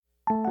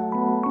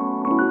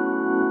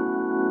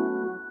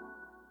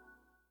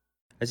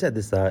I just had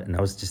this thought, and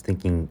I was just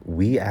thinking,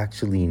 we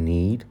actually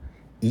need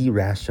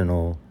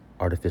irrational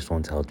artificial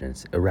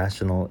intelligence,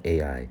 irrational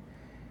AI.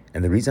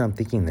 And the reason I'm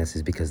thinking this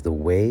is because the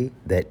way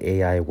that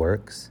AI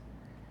works,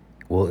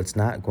 well, it's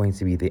not going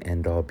to be the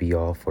end all be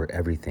all for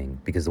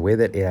everything. Because the way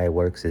that AI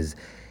works is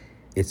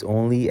it's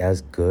only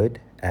as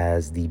good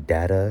as the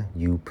data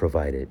you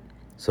provided.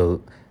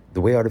 So the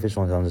way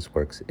artificial intelligence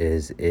works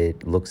is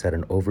it looks at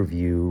an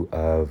overview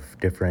of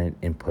different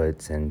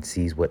inputs and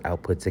sees what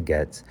outputs it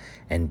gets.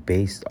 And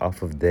based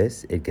off of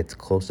this, it gets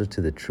closer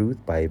to the truth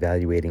by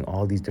evaluating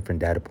all these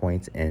different data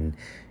points and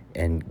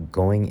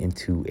going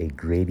into a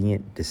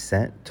gradient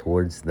descent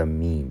towards the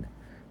mean.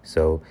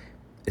 So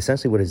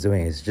essentially what it's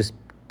doing is just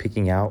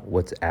picking out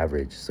what's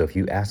average. So if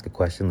you ask a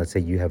question, let's say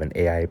you have an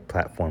AI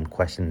platform,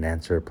 question and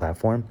answer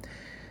platform,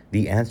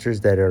 the answers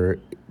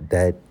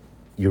that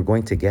you're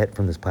going to get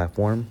from this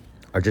platform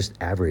are just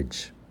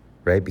average,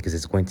 right? Because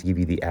it's going to give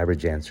you the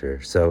average answer.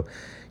 So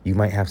you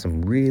might have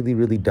some really,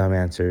 really dumb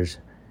answers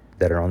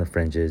that are on the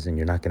fringes, and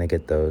you're not going to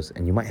get those.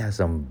 And you might have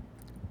some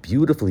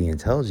beautifully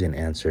intelligent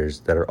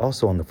answers that are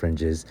also on the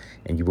fringes,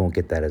 and you won't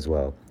get that as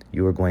well.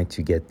 You are going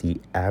to get the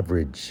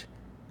average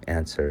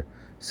answer.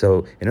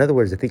 So in other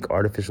words, I think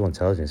artificial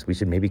intelligence, we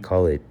should maybe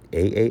call it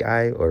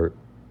AAI or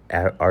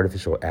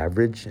artificial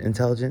average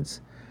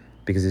intelligence,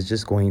 because it's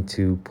just going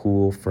to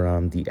pull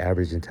from the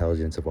average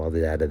intelligence of all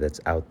the data that's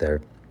out there.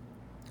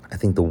 I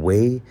think the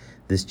way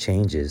this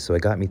changes, so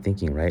it got me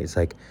thinking, right? It's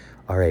like,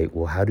 all right,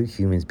 well, how do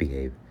humans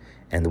behave?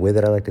 And the way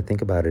that I like to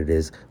think about it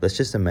is, let's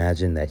just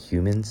imagine that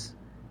humans,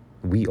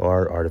 we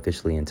are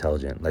artificially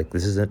intelligent. Like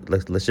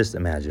let's just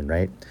imagine,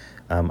 right?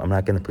 I'm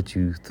not going to put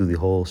you through the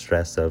whole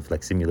stress of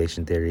like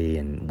simulation theory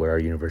and where our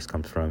universe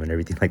comes from and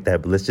everything like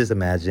that. But let's just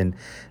imagine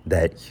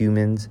that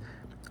humans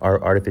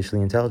are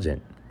artificially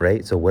intelligent,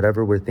 right? So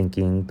whatever we're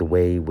thinking, the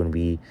way when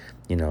we,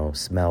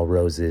 smell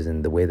roses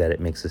and the way that it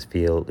makes us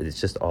feel, it's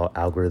just all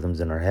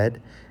algorithms in our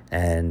head.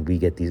 And we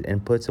get these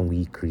inputs and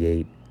we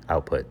create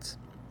outputs.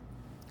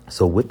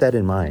 So with that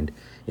in mind,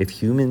 if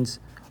humans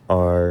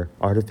are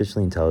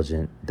artificially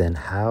intelligent, then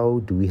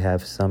how do we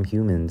have some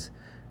humans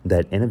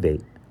that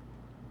innovate?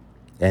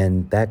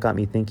 And that got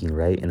me thinking,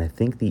 right? And I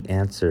think the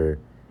answer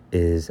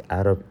is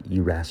out of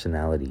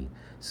irrationality.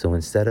 So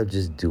instead of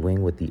just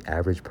doing what the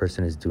average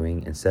person is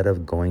doing, instead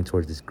of going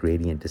towards this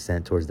gradient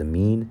descent towards the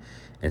mean,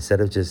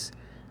 instead of just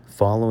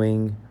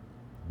following,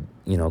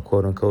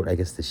 quote unquote, I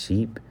guess the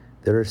sheep,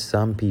 there are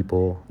some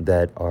people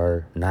that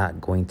are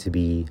not going to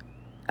be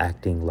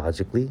acting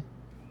logically.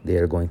 They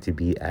are going to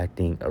be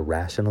acting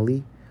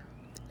irrationally.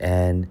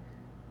 And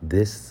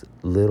this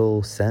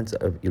little sense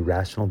of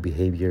irrational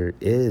behavior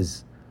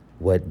is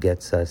what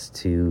gets us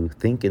to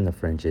think in the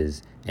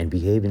fringes and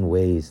behave in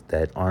ways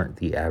that aren't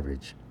the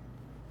average.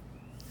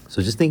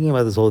 So just thinking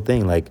about this whole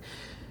thing, like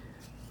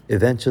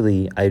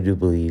eventually I do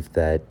believe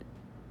that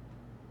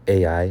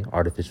AI,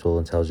 artificial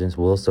intelligence,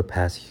 will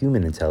surpass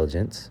human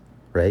intelligence,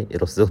 right?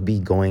 It'll still be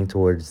going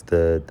towards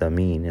the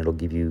mean. It'll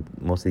give you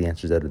most of the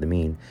answers out of the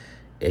mean.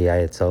 AI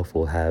itself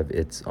will have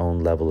its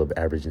own level of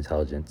average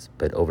intelligence,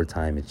 but over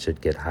time it should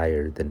get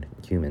higher than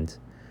humans.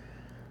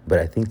 But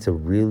I think to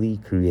really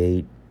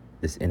create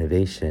this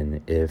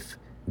innovation, if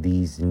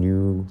these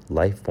new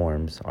life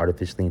forms,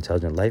 artificially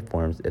intelligent life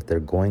forms, if they're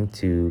going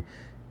to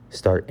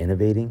start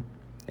innovating,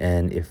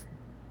 and if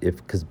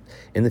because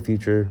in the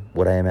future,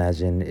 what I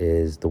imagine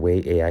is the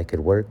way AI could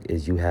work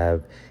is you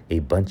have a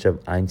bunch of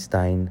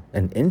an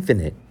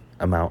infinite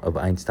amount of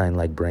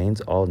Einstein-like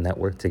brains all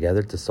networked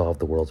together to solve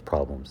the world's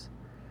problems,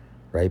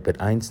 right?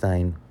 But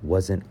Einstein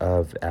wasn't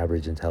of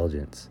average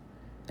intelligence.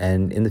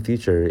 And in the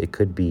future, it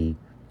could be,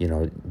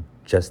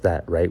 just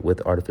that, right? With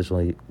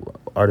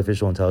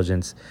artificial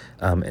intelligence,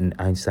 an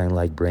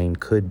Einstein-like brain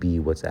could be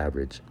what's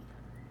average.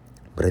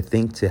 But I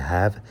think to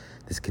have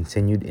this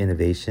continued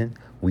innovation,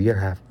 we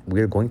are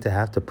going to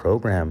have to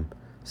program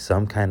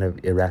some kind of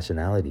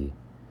irrationality.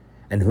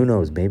 And who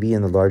knows, maybe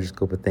in the larger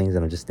scope of things,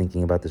 and I'm just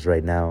thinking about this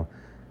right now,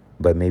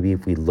 but maybe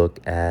if we look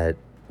at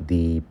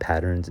the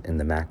patterns in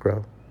the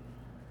macro,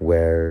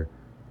 where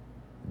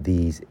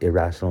these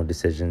irrational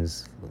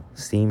decisions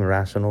seem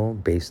irrational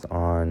based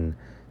on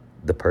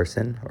the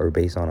person or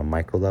based on a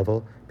micro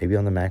level, maybe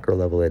on the macro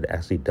level, it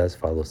actually does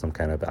follow some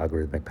kind of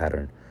algorithmic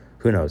pattern.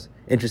 Who knows?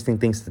 Interesting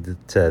things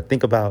to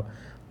think about.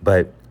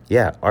 But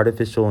yeah,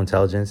 artificial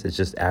intelligence is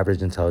just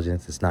average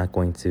intelligence. It's not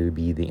going to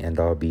be the end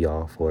all be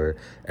all for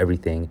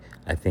everything.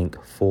 I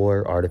think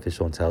for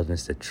artificial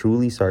intelligence to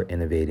truly start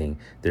innovating,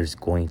 there's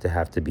going to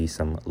have to be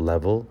some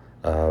level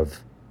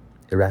of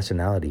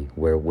irrationality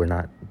where we're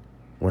not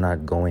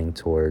going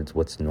towards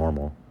what's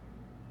normal.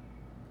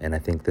 And I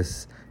think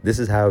this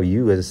is how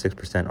you as a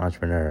 6%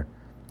 entrepreneur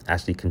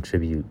actually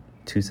contribute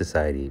to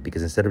society,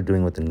 because instead of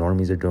doing what the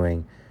normies are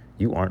doing,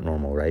 you aren't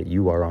normal, right?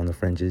 You are on the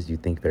fringes, you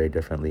think very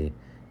differently,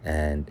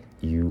 and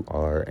you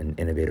are an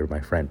innovator, my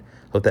friend.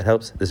 Hope that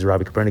helps. This is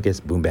Robbie Copernicus.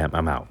 Boom, bam,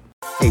 I'm out.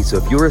 Hey, so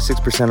if you're a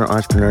 6%er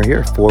entrepreneur, here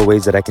are 4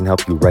 ways that I can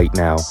help you right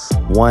now.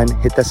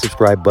 1, hit that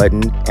subscribe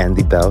button and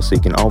the bell so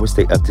you can always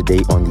stay up to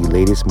date on the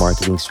latest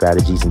marketing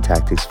strategies and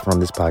tactics from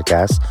this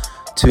podcast.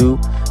 2,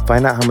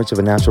 find out how much of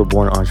a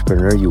natural-born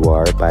entrepreneur you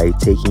are by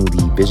taking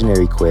the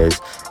visionary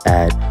quiz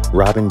at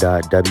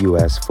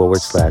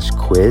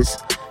robin.ws/quiz.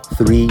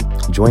 3,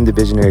 join the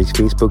Visionaries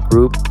Facebook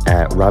group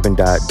at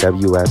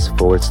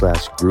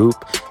robin.ws/group.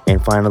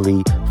 And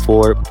finally,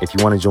 4, if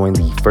you want to join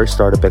the first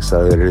startup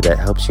accelerator that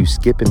helps you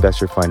skip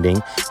investor funding,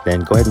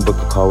 then go ahead and book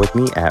a call with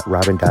me at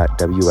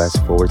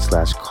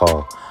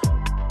robin.ws/call.